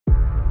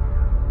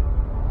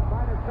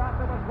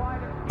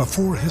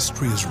Before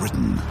history is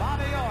written,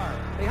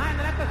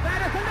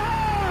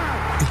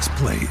 it's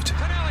played.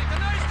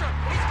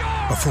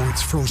 Before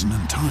it's frozen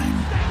in time,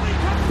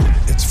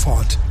 it's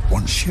fought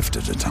one shift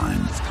at a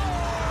time.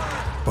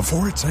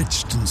 Before it's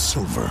etched in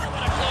silver,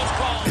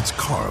 it's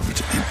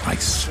carved in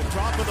ice.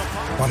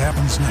 What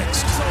happens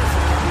next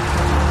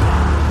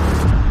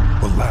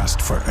will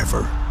last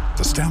forever.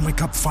 The Stanley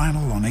Cup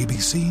Final on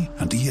ABC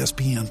and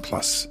ESPN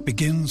Plus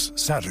begins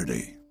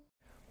Saturday.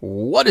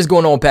 What is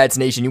going on, Pats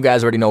Nation? You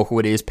guys already know who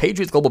it is.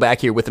 Patriots Global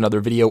back here with another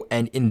video,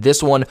 and in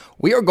this one,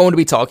 we are going to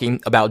be talking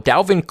about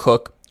Dalvin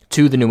Cook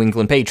to the New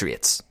England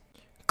Patriots.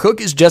 Cook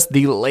is just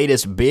the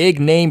latest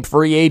big-name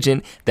free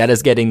agent that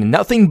is getting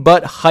nothing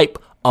but hype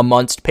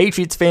amongst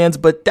Patriots fans,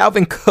 but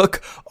Dalvin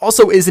Cook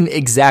also isn't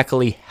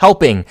exactly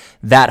helping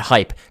that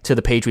hype to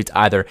the Patriots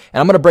either.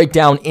 And I'm going to break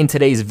down in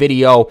today's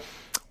video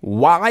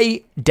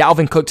why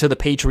Dalvin Cook to the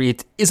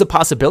Patriots is a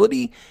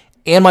possibility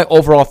and my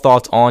overall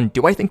thoughts on,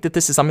 do I think that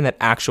this is something that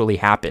actually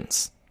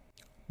happens?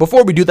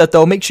 Before we do that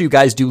though, make sure you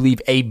guys do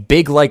leave a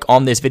big like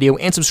on this video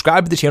and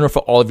subscribe to the channel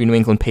for all of your New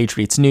England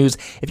Patriots news.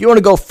 If you want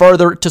to go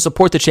further to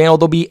support the channel,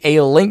 there'll be a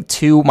link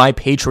to my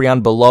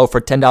Patreon below for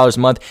 $10 a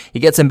month.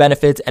 You get some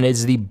benefits and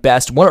it's the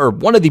best,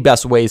 one of the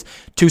best ways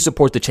to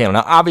support the channel.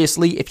 Now,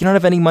 obviously, if you don't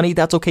have any money,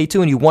 that's okay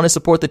too, and you want to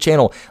support the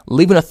channel,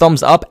 leaving a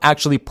thumbs up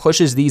actually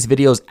pushes these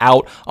videos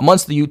out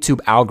amongst the YouTube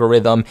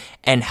algorithm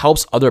and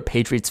helps other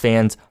Patriots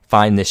fans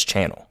find this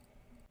channel.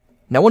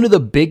 Now, one of the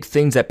big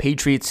things that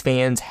Patriots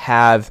fans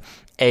have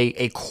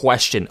a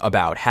question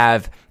about,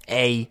 have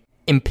a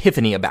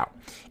epiphany about,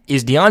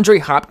 is DeAndre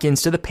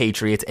Hopkins to the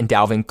Patriots and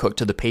Dalvin Cook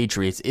to the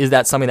Patriots. Is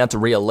that something that's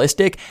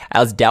realistic?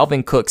 As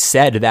Dalvin Cook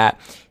said that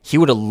he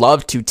would have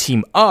loved to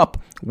team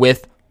up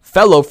with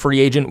fellow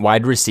free agent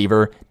wide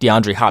receiver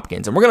DeAndre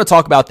Hopkins. And we're going to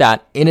talk about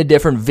that in a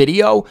different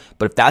video,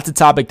 but if that's a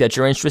topic that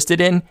you're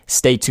interested in,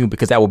 stay tuned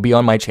because that will be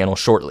on my channel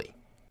shortly.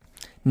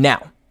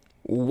 Now,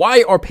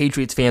 why are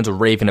Patriots fans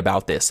raving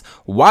about this?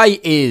 Why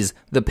is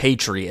the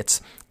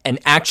Patriots an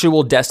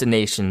actual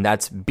destination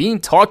that's being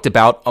talked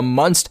about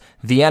amongst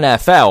the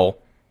NFL?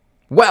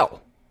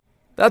 Well,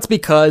 that's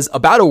because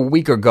about a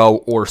week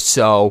ago or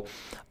so,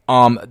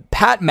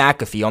 Pat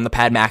McAfee on the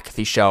Pat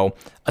McAfee show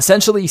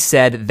essentially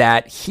said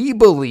that he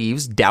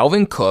believes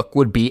Dalvin Cook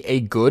would be a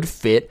good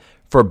fit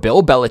for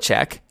Bill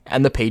Belichick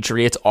and the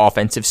Patriots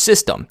offensive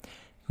system.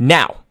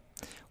 Now,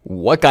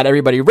 what got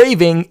everybody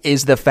raving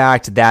is the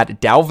fact that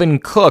Pat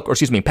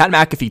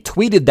McAfee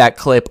tweeted that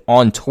clip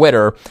on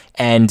Twitter,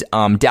 and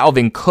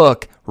Dalvin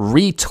Cook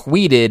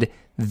retweeted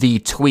the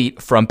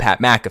tweet from Pat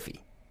McAfee.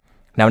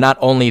 Now, not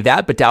only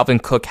that, but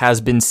Dalvin Cook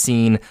has been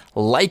seen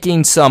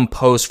liking some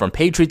posts from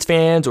Patriots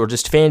fans or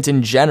just fans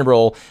in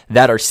general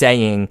that are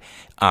saying,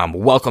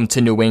 welcome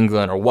to New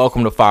England, or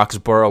welcome to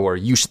Foxborough, or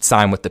you should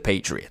sign with the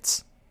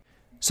Patriots.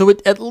 So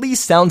it at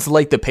least sounds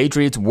like the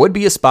Patriots would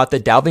be a spot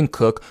that Dalvin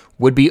Cook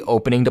would be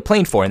opening to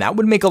playing for. And that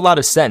would make a lot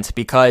of sense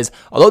because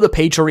although the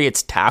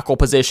Patriots tackle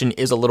position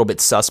is a little bit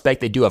suspect,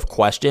 they do have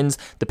questions.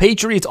 The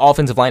Patriots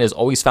offensive line has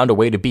always found a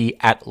way to be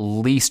at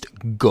least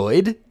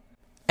good.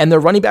 And their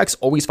running backs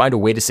always find a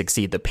way to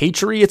succeed. The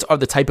Patriots are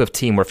the type of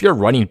team where if you're a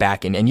running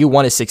back and you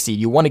want to succeed,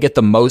 you want to get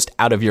the most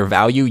out of your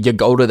value, you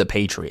go to the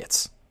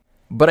Patriots.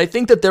 But I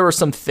think that there are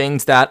some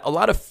things that a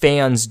lot of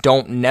fans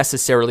don't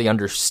necessarily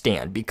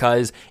understand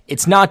because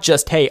it's not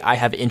just, hey, I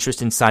have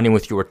interest in signing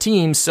with your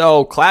team,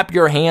 so clap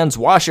your hands,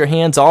 wash your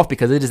hands off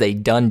because it is a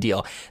done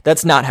deal.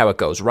 That's not how it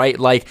goes, right?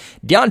 Like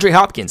DeAndre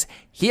Hopkins,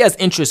 he has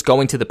interest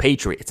going to the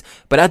Patriots,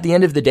 but at the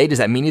end of the day, does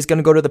that mean he's going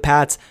to go to the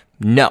Pats?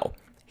 No.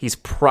 He's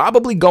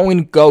probably going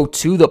to go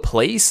to the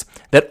place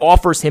that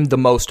offers him the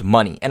most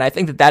money. And I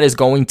think that that is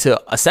going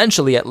to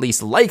essentially, at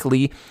least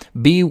likely,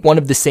 be one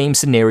of the same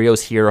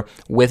scenarios here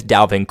with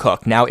Dalvin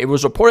Cook. Now, it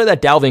was reported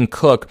that Dalvin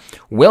Cook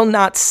will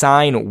not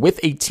sign with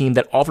a team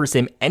that offers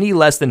him any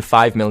less than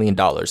 $5 million.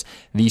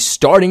 The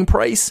starting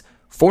price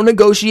for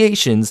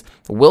negotiations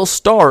will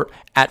start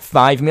at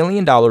 $5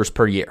 million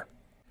per year.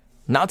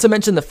 Not to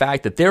mention the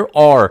fact that there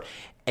are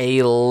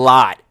a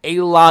lot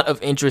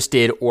of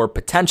interested or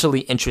potentially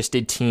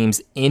interested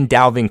teams in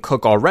Dalvin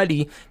Cook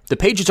already. The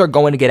Patriots are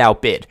going to get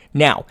outbid.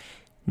 Now,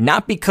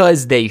 not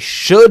because they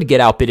should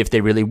get outbid if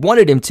they really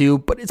wanted him to,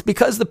 but it's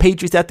because the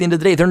Patriots, at the end of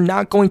the day, they're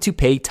not going to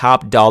pay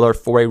top dollar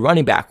for a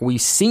running back.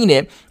 We've seen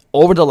it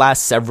over the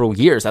last several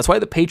years. That's why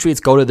the Patriots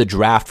go to the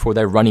draft for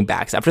their running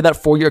backs. After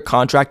that 4-year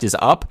contract is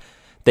up,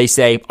 they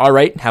say, all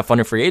right, have fun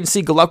in free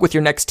agency. Good luck with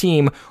your next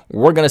team.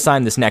 We're going to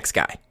sign this next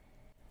guy.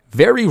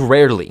 Very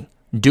rarely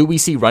do we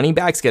see running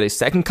backs get a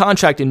second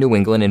contract in New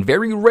England, and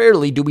very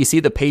rarely do we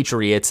see the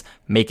Patriots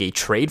make a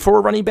trade for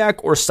a running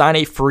back or sign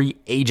a free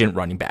agent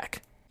running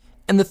back.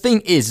 And the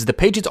thing is the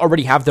Patriots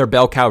already have their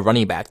bell cow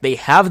running back. They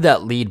have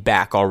that lead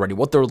back already.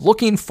 What they're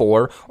looking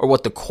for, or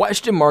what the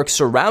question mark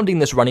surrounding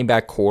this running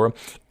back core,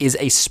 is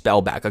a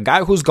spellback, a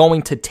guy who's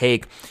going to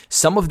take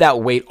some of that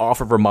weight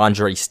off of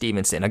Ramondre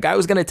Stevenson, a guy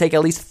who's going to take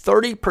at least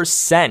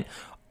 30%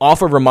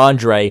 off of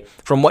Ramondre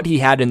from what he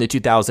had in the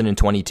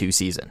 2022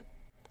 season.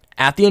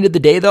 At the end of the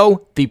day,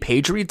 though, the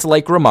Patriots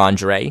like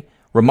Ramondre.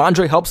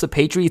 Ramondre helps the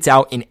Patriots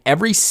out in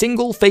every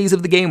single phase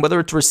of the game, whether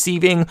it's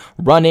receiving,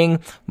 running,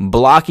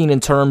 blocking in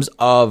terms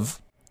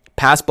of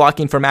pass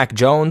blocking for Mac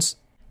Jones.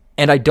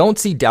 And I don't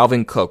see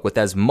Dalvin Cook, with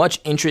as much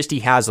interest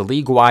he has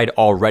league-wide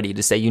already,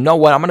 to say, you know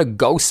what, I'm going to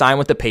go sign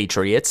with the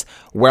Patriots,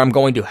 where I'm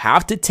going to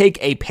have to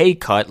take a pay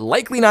cut,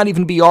 likely not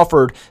even be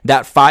offered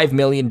that $5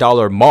 million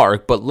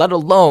mark, but let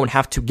alone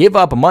have to give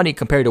up money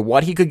compared to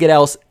what he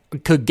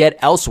could get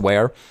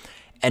elsewhere,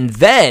 and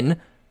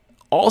then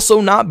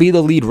also not be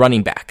the lead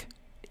running back.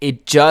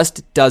 It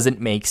just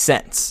doesn't make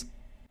sense.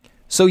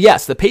 So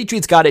yes, the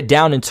Patriots got it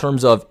down in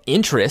terms of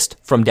interest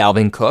from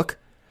Dalvin Cook,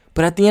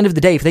 but at the end of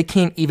the day, if they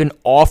can't even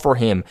offer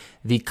him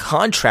the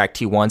contract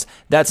he wants,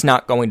 that's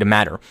not going to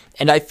matter.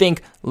 And I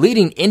think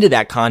leading into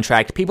that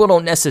contract, people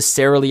don't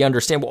necessarily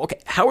understand, well, okay,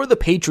 how are the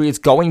Patriots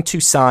going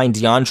to sign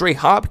DeAndre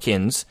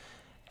Hopkins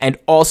and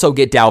also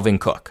get Dalvin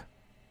Cook?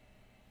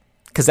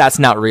 Because that's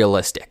not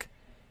realistic.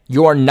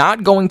 You are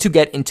not going to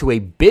get into a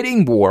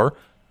bidding war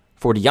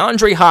for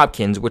DeAndre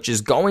Hopkins, which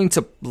is going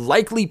to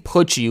likely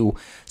put you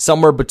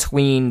somewhere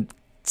between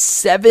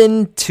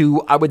 $7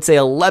 to, I would say,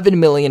 $11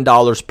 million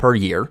per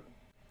year.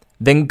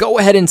 Then go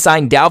ahead and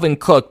sign Dalvin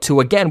Cook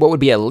to, again, what would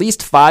be at least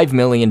 $5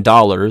 million.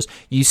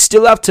 You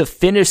still have to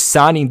finish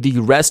signing the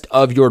rest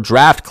of your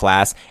draft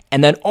class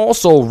and then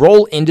also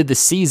roll into the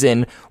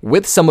season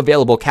with some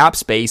available cap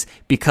space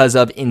because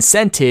of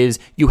incentives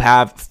you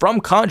have from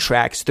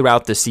contracts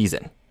throughout the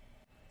season.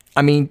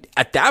 I mean,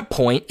 at that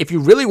point, if you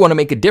really want to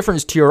make a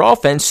difference to your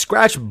offense,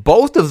 scratch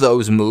both of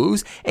those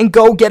moves and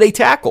go get a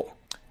tackle.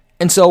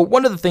 And so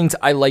one of the things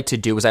I like to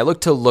do is I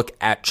look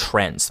at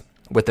trends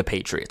with the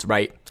Patriots,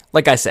 right?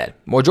 Like I said,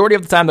 majority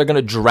of the time they're going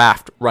to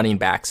draft running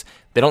backs.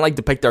 They don't like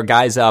to pick their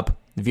guys up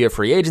via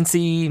free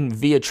agency,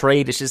 via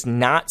trade. It's just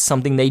not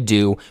something they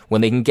do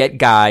when they can get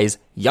guys,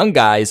 young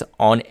guys,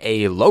 on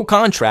a low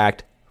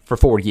contract for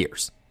 4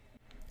 years.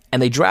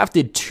 And they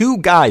drafted 2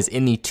 guys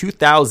in the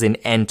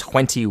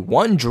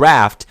 2021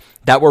 draft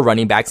that were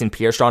running backs in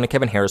Pierre Strong and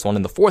Kevin Harris, one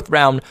in the 4th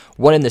round,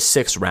 one in the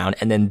 6th round.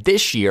 And then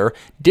this year,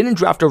 didn't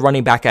draft a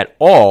running back at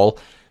all,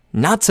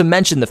 not to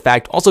mention the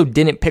fact also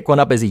didn't pick one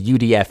up as a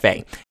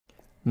UDFA.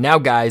 Now,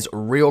 guys,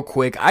 real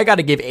quick, I got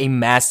to give a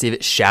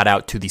massive shout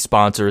out to the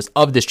sponsors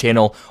of this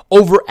channel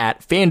over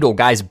at FanDuel.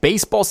 Guys,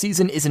 baseball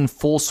season is in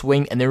full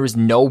swing, and there is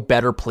no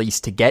better place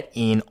to get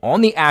in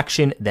on the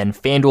action than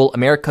FanDuel,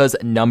 America's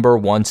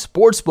 #1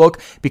 sportsbook,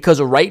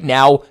 because right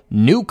now,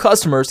 new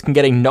customers can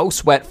get a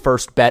no-sweat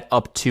first bet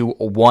up to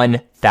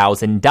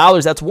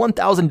 $1,000. That's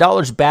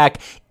 $1,000 back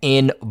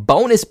in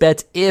bonus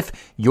bets if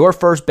your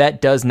first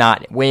bet does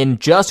not win.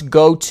 Just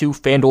go to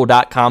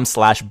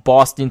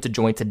FanDuel.com/Boston to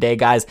join today,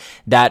 guys.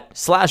 That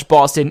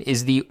 /Boston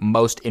is the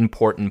most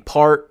important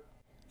part.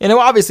 And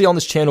obviously on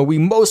this channel, we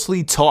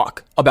mostly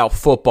talk about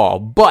football,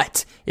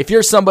 but if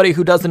you're somebody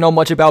who doesn't know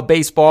much about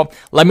baseball,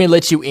 let me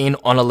let you in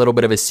on a little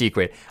bit of a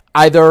secret.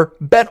 Either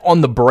bet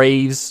on the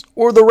Braves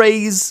or the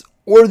Rays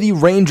or the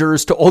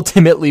Rangers to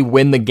ultimately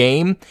win the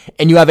game,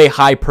 and you have a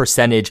high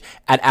percentage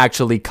at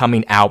actually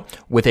coming out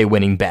with a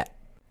winning bet.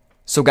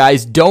 So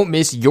guys, don't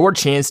miss your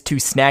chance to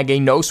snag a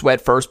no-sweat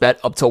first bet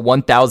up to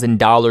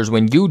 $1,000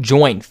 when you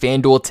join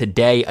FanDuel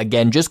today.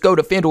 Again, just go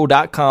to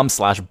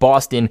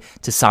FanDuel.com/Boston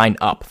to sign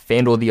up.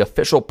 FanDuel, the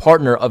official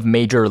partner of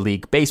Major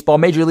League Baseball.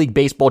 Major League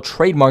Baseball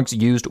trademarks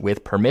used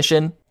with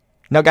permission.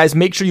 Now, guys,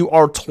 make sure you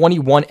are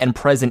 21 and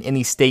present in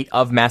the state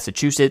of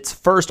Massachusetts.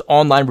 First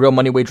online real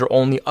money wager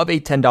only of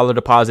a $10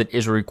 deposit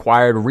is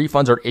required.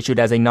 Refunds are issued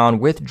as a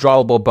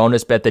non-withdrawable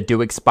bonus bet that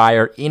do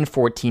expire in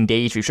 14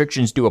 days.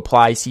 Restrictions do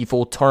apply. See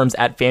full terms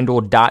at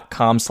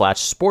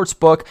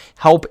FanDuel.com/sportsbook.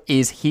 Help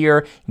is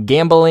here.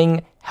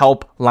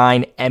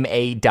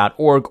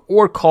 GamblingHelpLineMA.org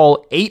or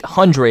call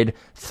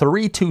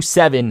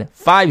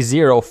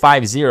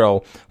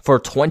 800-327-5050 for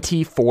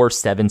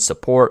 24/7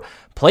 support.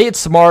 Play it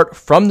smart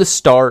from the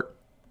start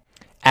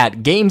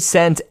at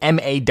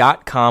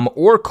GameSenseMA.com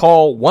or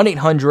call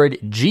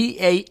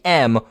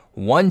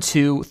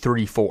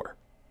 1-800-GAM-1234.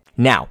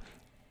 Now,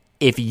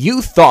 if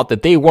you thought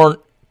that they weren't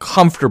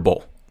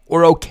comfortable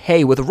or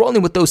okay with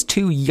rolling with those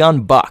 2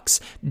 young bucks,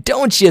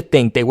 don't you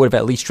think they would have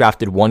at least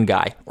drafted one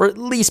guy or at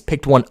least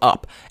picked one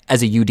up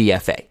as a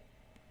UDFA?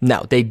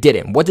 No, they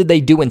didn't. What did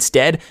they do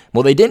instead?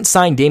 Well, they didn't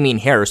sign Damian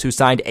Harris, who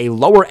signed a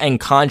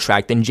lower-end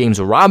contract than James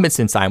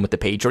Robinson signed with the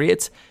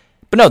Patriots.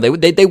 But no,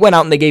 they went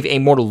out and they gave a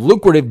more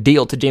lucrative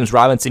deal to James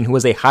Robinson, who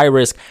was a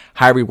high-risk,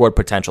 high-reward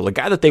potential, a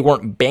guy that they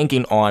weren't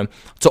banking on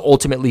to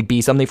ultimately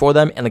be something for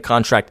them, and the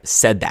contract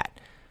said that.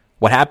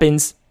 What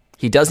happens?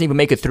 He doesn't even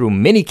make it through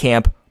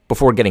minicamp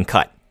before getting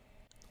cut.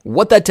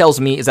 What that tells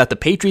me is that the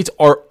Patriots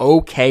are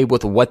okay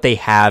with what they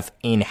have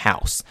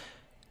in-house.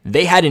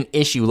 They had an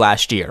issue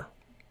last year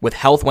with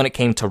health when it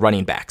came to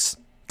running backs.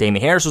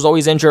 Damian Harris was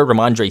always injured.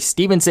 Ramondre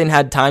Stevenson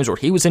had times where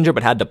he was injured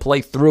but had to play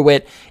through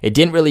it. It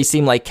didn't really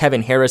seem like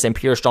Kevin Harris and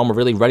Pierre Strong were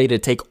really ready to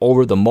take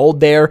over the mold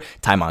there.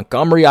 Ty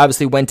Montgomery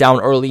obviously went down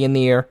early in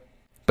the year.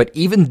 But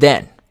even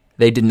then,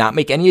 they did not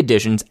make any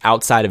additions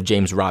outside of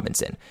James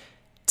Robinson.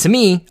 To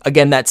me,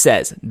 again, that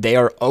says they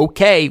are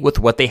okay with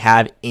what they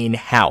have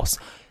in-house.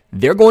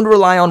 they're going to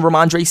rely on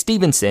Ramondre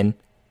Stevenson,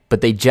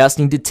 but they just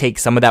need to take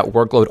some of that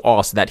workload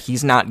off so that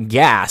he's not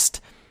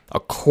gassed a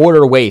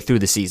quarter way through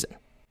the season.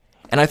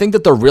 And I think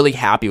that they're really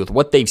happy with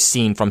what they've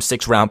seen from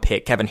 6th-round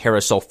pick Kevin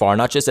Harris so far,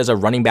 not just as a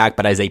running back,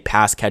 but as a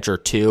pass catcher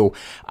too.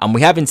 We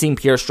haven't seen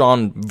Pierre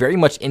Strong very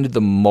much into the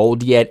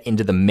mold yet,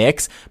 into the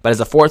mix, but as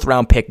a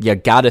 4th-round pick, you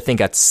got to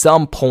think at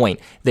some point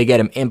they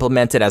get him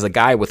implemented as a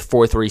guy with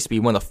 4.3 speed,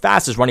 one of the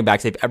fastest running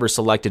backs they've ever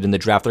selected in the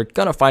draft. They're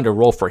going to find a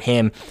role for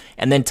him.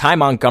 And then Ty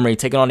Montgomery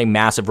taking on a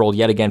massive role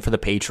yet again for the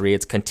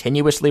Patriots,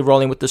 continuously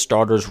rolling with the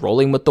starters,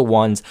 rolling with the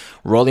ones,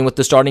 rolling with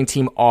the starting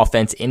team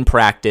offense in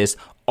practice,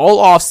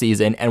 all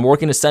offseason, and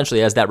working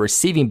essentially as that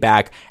receiving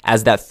back,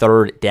 as that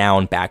 3rd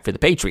down back for the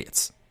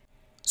Patriots.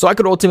 So I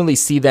could ultimately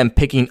see them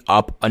picking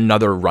up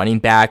another running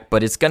back,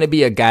 but it's going to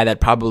be a guy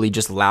that probably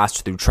just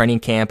lasts through training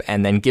camp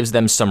and then gives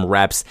them some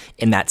reps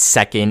in that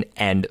 2nd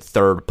and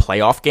 3rd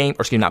playoff game,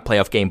 or excuse me, not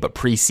playoff game, but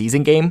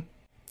preseason game.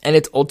 And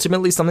it's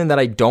ultimately something that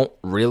I don't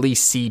really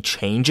see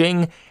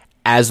changing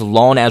as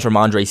long as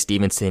Ramondre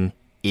Stevenson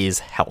is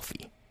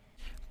healthy.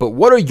 But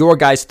what are your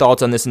guys'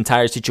 thoughts on this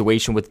entire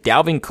situation with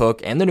Dalvin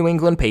Cook and the New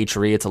England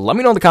Patriots? Let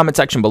me know in the comment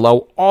section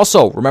below.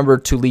 Also, remember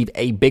to leave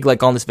a big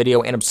like on this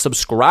video and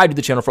subscribe to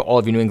the channel for all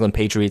of your New England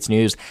Patriots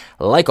news.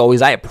 Like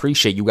always, I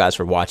appreciate you guys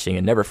for watching,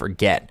 and never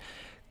forget,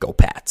 go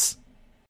Pats.